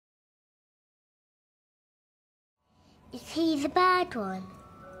Is he the bad one?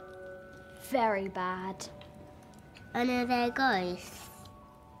 Very bad. And are there ghosts?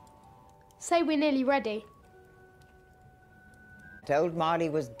 Say we're nearly ready. Told Marley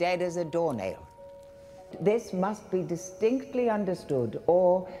was dead as a doornail. This must be distinctly understood,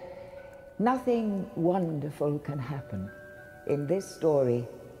 or nothing wonderful can happen in this story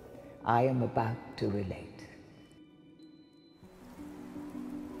I am about to relate.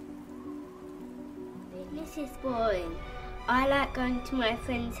 This is boring. I like going to my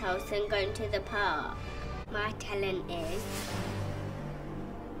friend's house and going to the park. My talent is...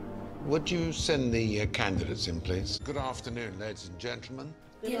 Would you send the candidates in, please? Good afternoon, ladies and gentlemen.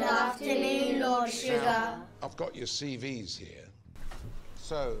 Good afternoon, Lord Sugar. I've got your CVs here.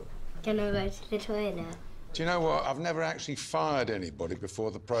 So... Can I go to the toilet? Do you know what? I've never actually fired anybody before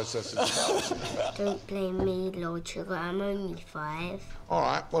the process has started. Don't blame me, Lord Sugar. I'm only 5. All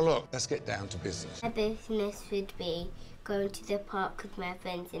right, well, look, let's get down to business. My business would be going to the park with my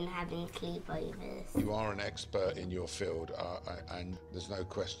friends and having sleepovers. You are an expert in your field, and there's no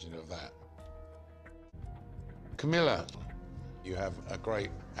question of that. Camilla, you have a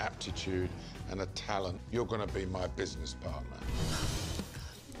great aptitude and a talent. You're going to be my business partner.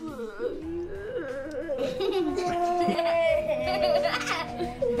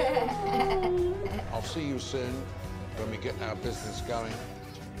 I'll see you soon when we get our business going.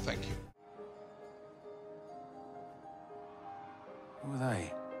 Thank you. Who are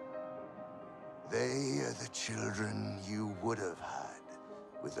they? They are the children you would have had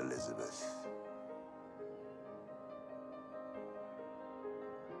with Elizabeth.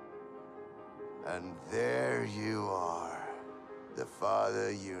 And there you are, the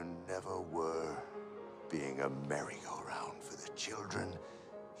father you never were, being a merry-go-round for the children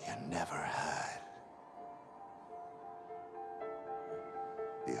you never had.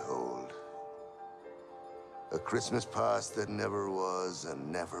 Behold, a Christmas past that never was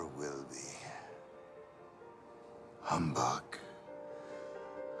and never will be. Humbug.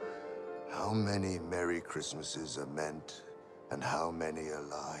 How many Merry Christmases are meant, and how many are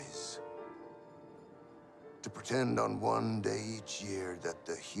lies? To pretend on one day each year that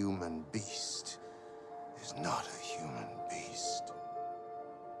the human beast is not a human beast.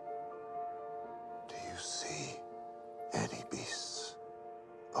 Do you see any beasts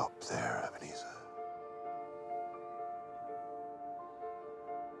up there, Ebenezer?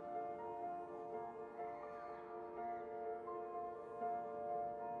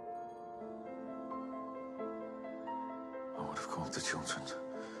 I would have called the children.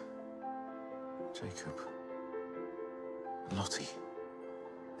 Jacob and Lottie.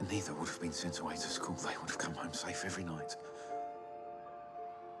 And neither would have been sent away to school. They would have come home safe every night.